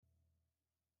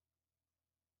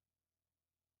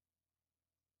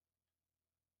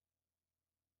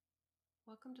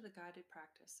Welcome to the guided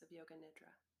practice of Yoga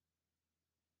Nidra.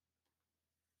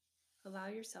 Allow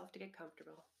yourself to get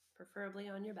comfortable, preferably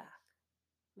on your back,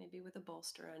 maybe with a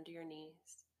bolster under your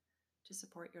knees to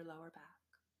support your lower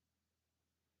back.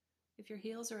 If your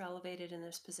heels are elevated in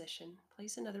this position,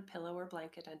 place another pillow or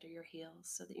blanket under your heels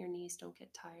so that your knees don't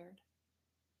get tired.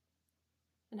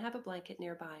 And have a blanket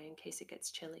nearby in case it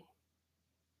gets chilly.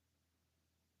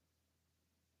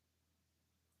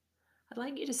 I'd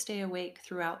like you to stay awake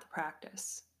throughout the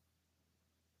practice,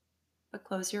 but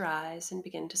close your eyes and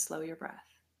begin to slow your breath.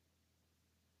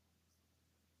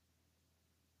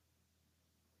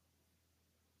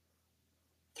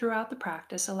 Throughout the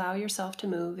practice, allow yourself to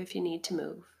move if you need to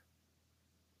move.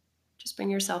 Just bring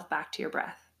yourself back to your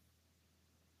breath.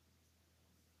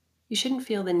 You shouldn't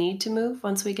feel the need to move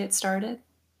once we get started,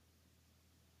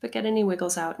 but get any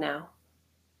wiggles out now.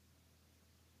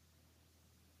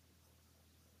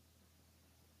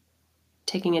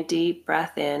 Taking a deep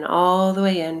breath in, all the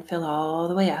way in, fill all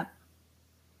the way up.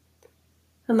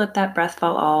 And let that breath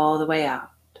fall all the way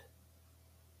out.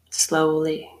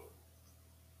 Slowly,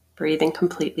 breathing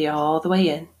completely all the way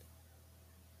in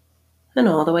and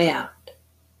all the way out.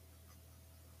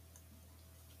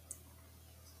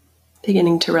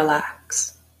 Beginning to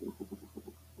relax.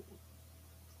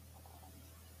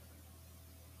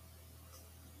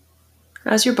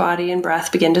 As your body and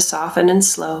breath begin to soften and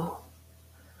slow,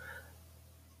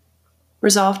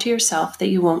 resolve to yourself that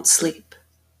you won't sleep.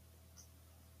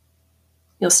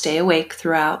 You'll stay awake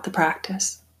throughout the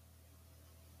practice,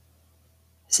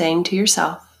 saying to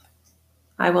yourself,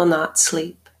 I will not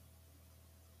sleep.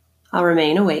 I'll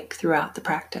remain awake throughout the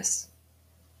practice.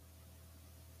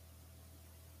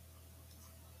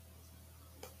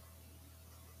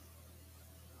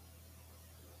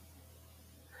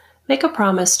 Make a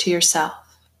promise to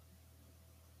yourself.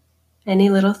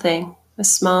 Any little thing, a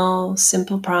small,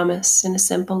 simple promise in a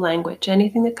simple language,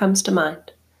 anything that comes to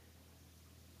mind.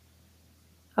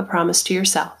 A promise to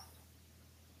yourself.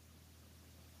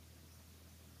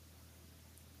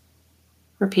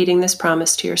 Repeating this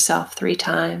promise to yourself 3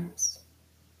 times.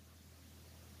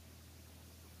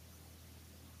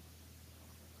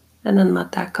 And then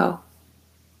let that go.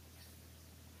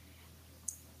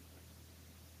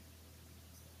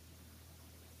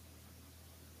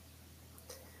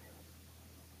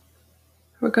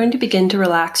 We're going to begin to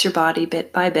relax your body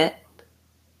bit by bit.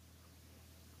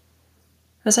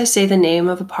 As I say the name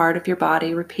of a part of your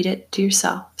body, repeat it to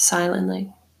yourself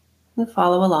silently and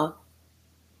follow along.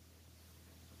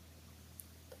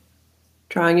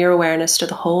 Drawing your awareness to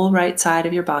the whole right side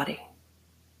of your body.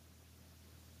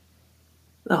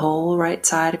 The whole right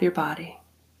side of your body.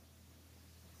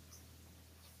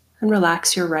 And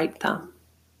relax your right thumb.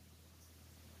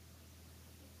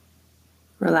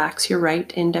 Relax your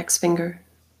right index finger,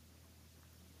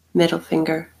 middle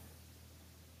finger,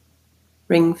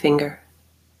 ring finger,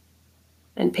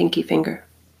 and pinky finger.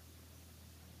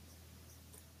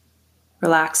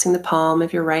 Relaxing the palm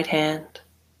of your right hand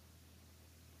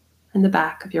and the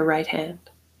back of your right hand.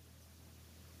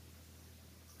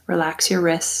 Relax your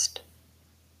wrist,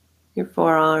 your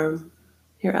forearm,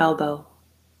 your elbow,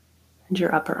 and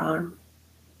your upper arm.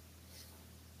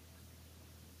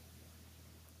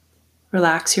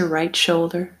 Relax your right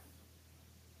shoulder,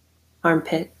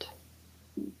 armpit,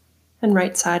 and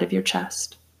right side of your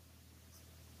chest.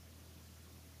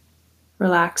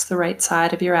 Relax the right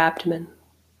side of your abdomen.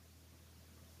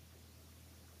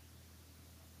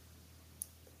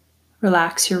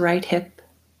 Relax your right hip,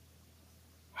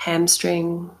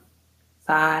 hamstring,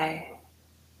 thigh,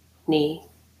 knee.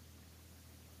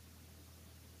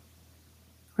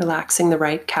 Relaxing the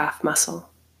right calf muscle,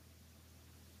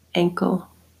 ankle,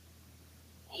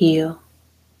 heel,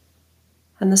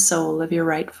 and the sole of your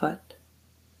right foot.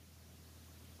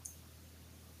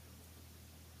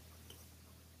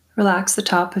 Relax the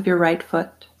top of your right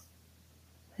foot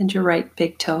and your right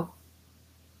big toe,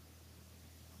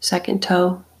 second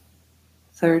toe,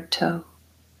 third toe,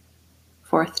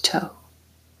 fourth toe,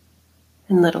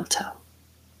 and little toe.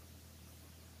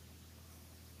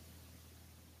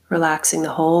 Relaxing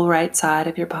the whole right side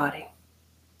of your body.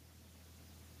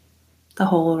 The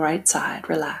whole right side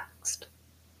relaxed.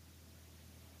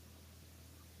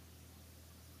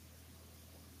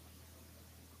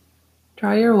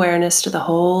 Draw your awareness to the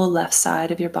whole left side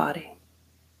of your body.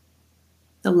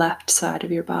 The left side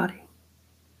of your body.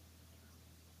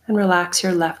 And relax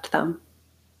your left thumb.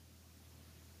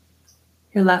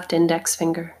 Your left index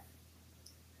finger.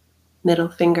 Middle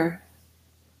finger.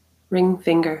 Ring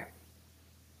finger.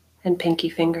 And pinky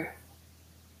finger.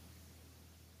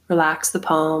 Relax the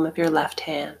palm of your left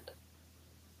hand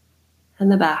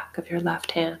and the back of your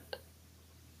left hand.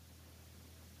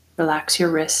 Relax your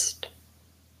wrist,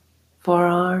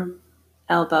 forearm,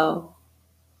 elbow,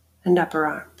 and upper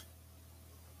arm.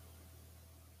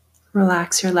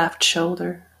 Relax your left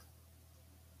shoulder,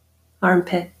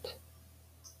 armpit,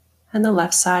 and the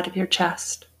left side of your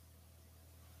chest.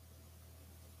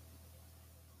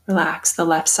 Relax the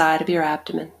left side of your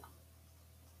abdomen,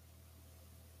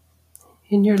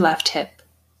 in your left hip,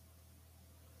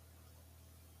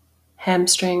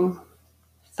 hamstring,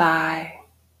 thigh,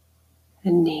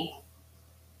 and knee.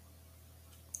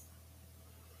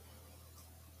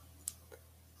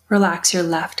 Relax your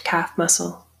left calf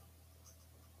muscle,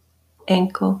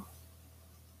 ankle,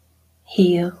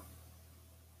 heel,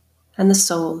 and the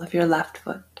sole of your left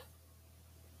foot.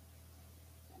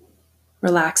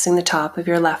 Relaxing the top of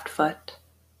your left foot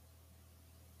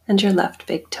and your left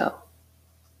big toe,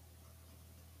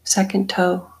 second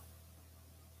toe,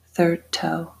 third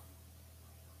toe,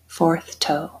 fourth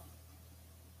toe,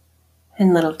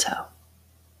 and little toe.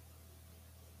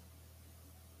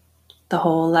 The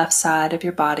whole left side of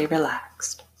your body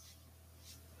relaxed.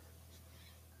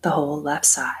 The whole left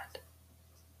side.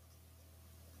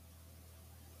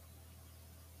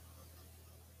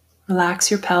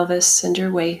 Relax your pelvis and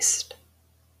your waist,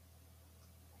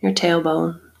 your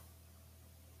tailbone,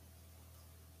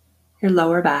 your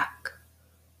lower back.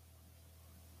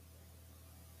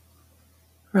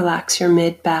 Relax your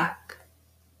mid-back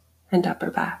and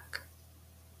upper back.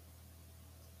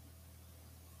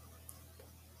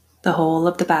 The whole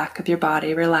of the back of your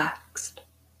body relaxed.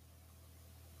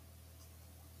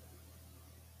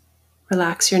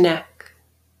 Relax your neck,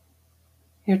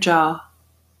 your jaw,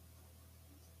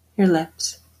 your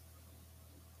lips,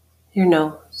 your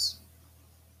nose,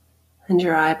 and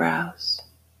your eyebrows.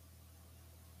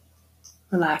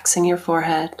 Relaxing your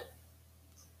forehead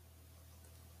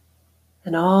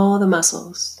and all the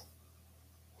muscles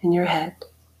in your head.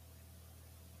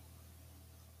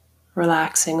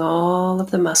 Relaxing all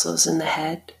of the muscles in the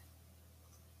head,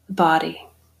 the body,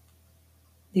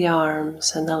 the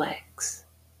arms, and the legs.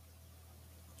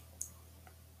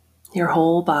 Your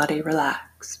whole body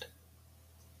relaxed.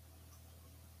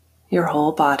 Your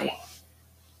whole body.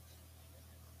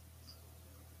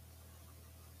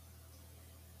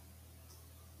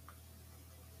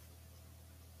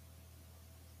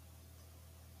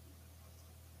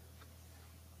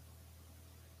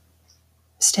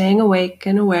 Staying awake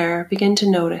and aware, begin to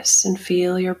notice and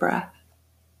feel your breath.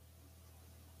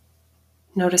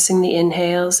 Noticing the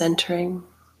inhales entering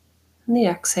and the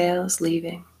exhales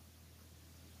leaving.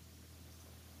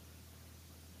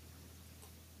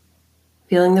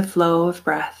 Feeling the flow of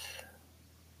breath,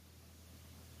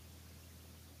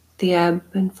 the ebb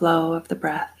and flow of the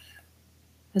breath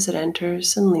as it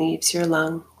enters and leaves your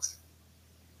lungs.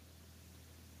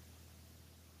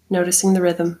 Noticing the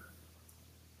rhythm,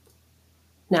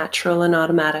 natural and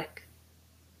automatic,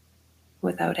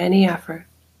 without any effort.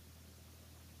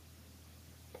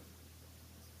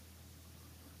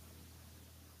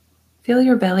 Feel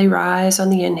your belly rise on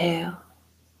the inhale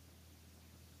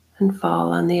and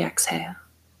fall on the exhale.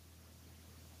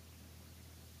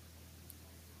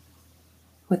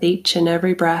 With each and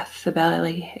every breath, the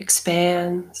belly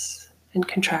expands and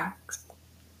contracts.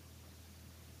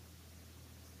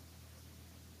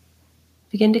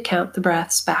 Begin to count the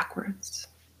breaths backwards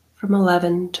from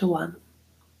 11 to 1.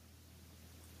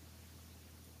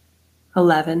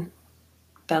 11,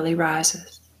 belly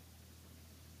rises.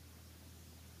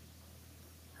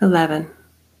 11,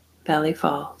 belly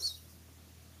falls.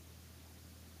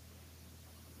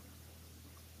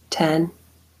 10,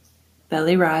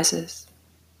 belly rises.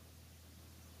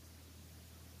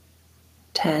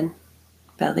 10,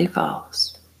 belly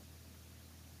falls.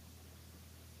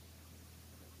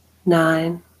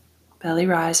 9, belly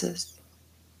rises.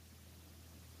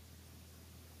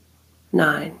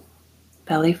 9,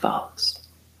 belly falls.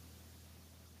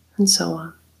 And so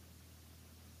on.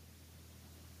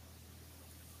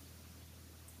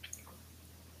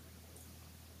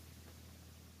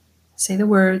 Say the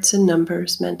words and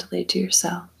numbers mentally to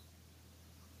yourself.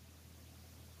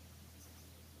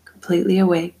 Completely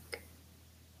awake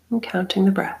and counting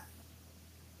the breath.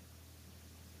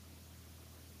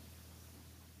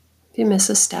 If you miss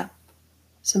a step,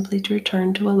 simply to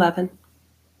return to 11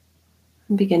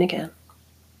 and begin again.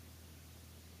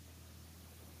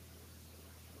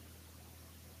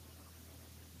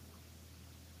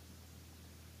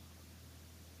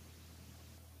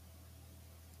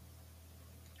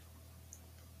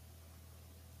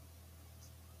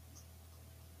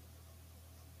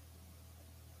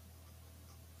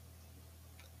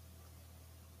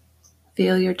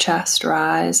 Feel your chest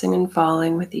rising and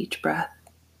falling with each breath.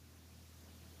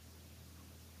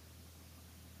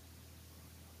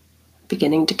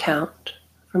 beginning to count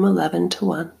from 11 to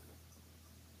 1.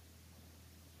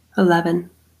 11,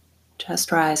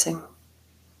 chest rising.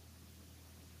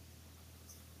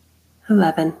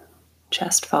 11,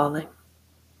 chest falling.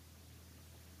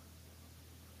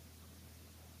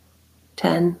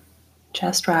 10,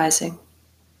 chest rising.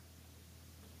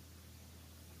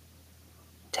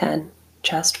 10,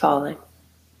 chest falling.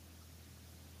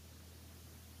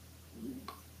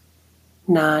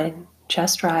 9,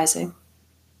 chest rising.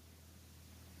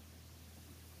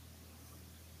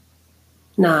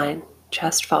 9,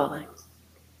 chest falling.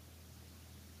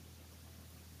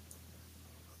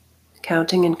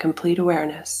 Counting in complete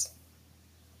awareness.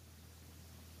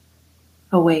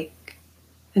 Awake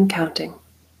and counting.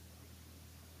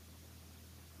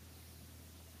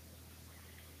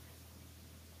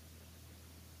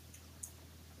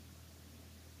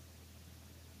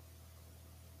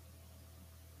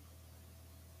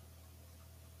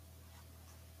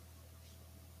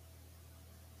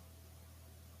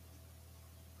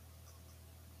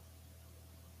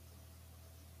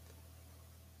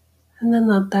 And then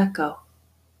let that go.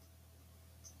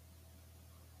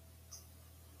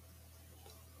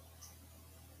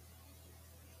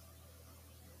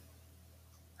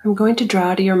 I'm going to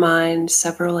draw to your mind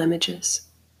several images,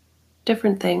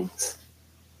 different things.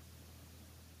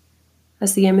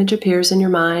 As the image appears in your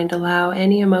mind, allow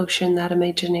any emotion that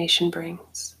imagination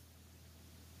brings.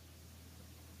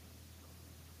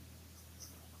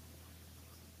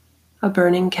 A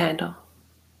burning candle.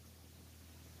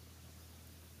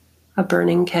 A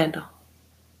burning candle.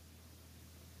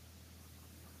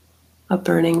 A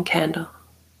burning candle.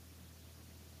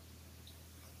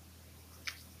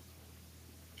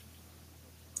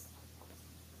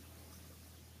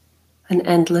 An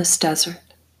endless desert.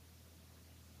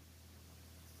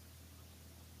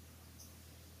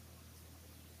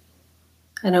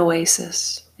 An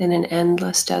oasis in an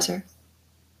endless desert.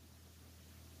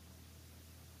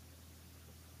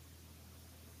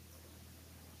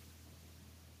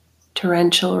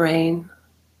 Torrential rain.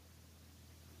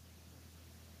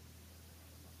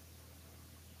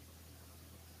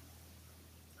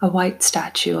 A white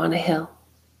statue on a hill.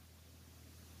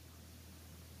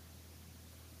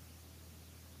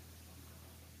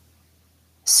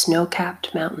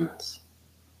 Snow-capped mountains.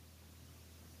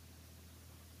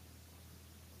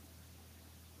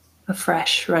 A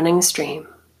fresh running stream.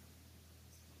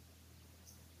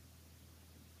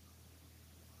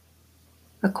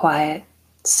 A quiet,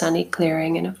 sunny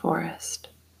clearing in a forest.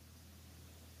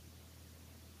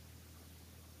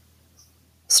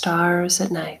 Stars at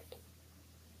night.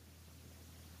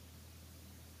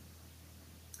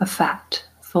 A fat,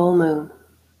 full moon.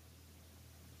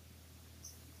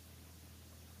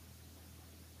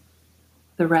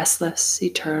 The restless,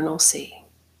 eternal sea.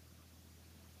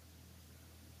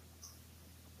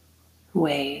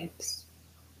 Waves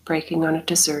breaking on a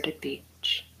deserted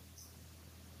beach.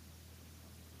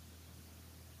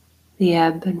 The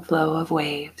ebb and flow of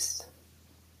waves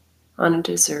on a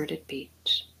deserted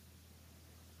beach.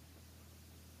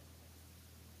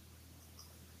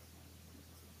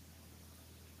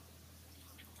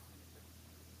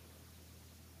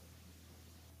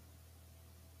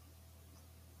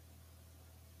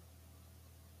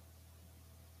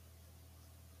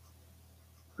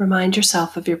 Remind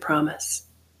yourself of your promise,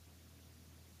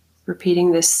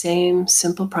 repeating this same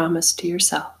simple promise to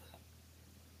yourself.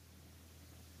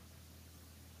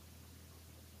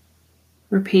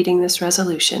 Repeating this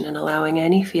resolution and allowing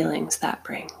any feelings that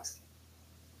brings.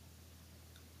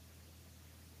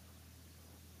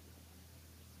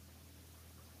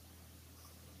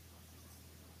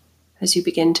 As you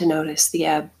begin to notice the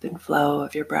ebb and flow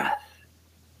of your breath,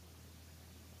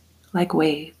 like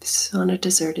waves on a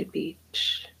deserted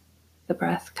beach, the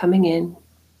breath coming in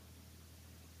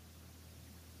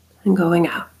and going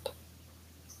out.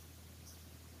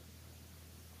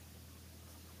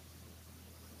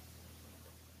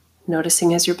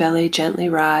 Noticing as your belly gently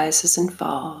rises and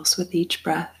falls with each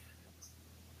breath.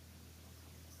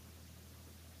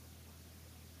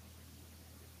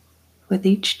 With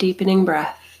each deepening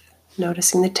breath,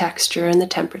 noticing the texture and the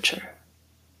temperature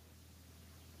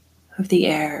of the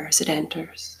air as it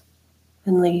enters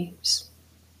and leaves.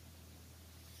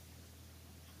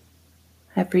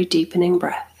 Every deepening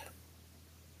breath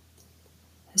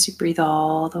as you breathe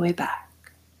all the way back.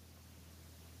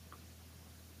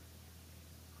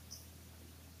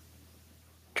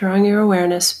 Drawing your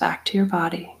awareness back to your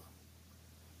body,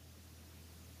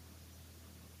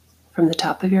 from the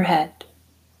top of your head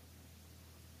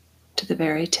to the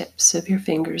very tips of your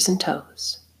fingers and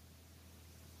toes.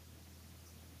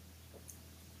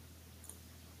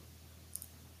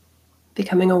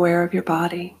 becoming aware of your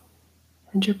body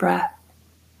and your breath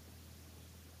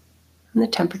and the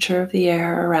temperature of the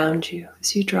air around you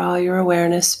as you draw your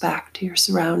awareness back to your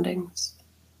surroundings.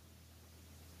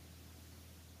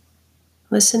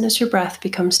 Listen as your breath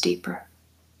becomes deeper,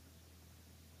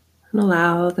 and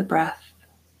allow the breath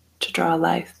to draw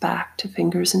life back to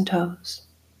fingers and toes.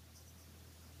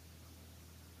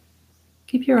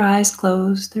 Keep your eyes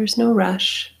closed, there's no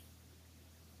rush.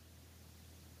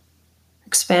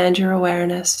 Expand your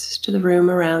awareness to the room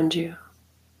around you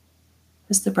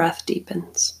as the breath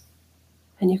deepens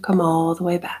and you come all the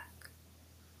way back.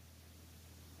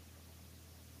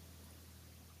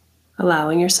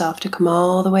 Allowing yourself to come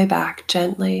all the way back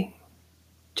gently,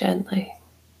 gently.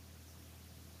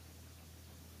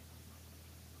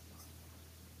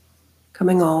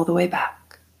 Coming all the way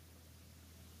back.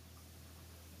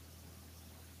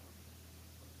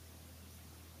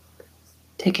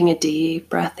 Taking a deep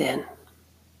breath in.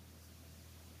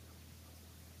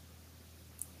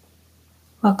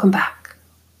 Welcome back.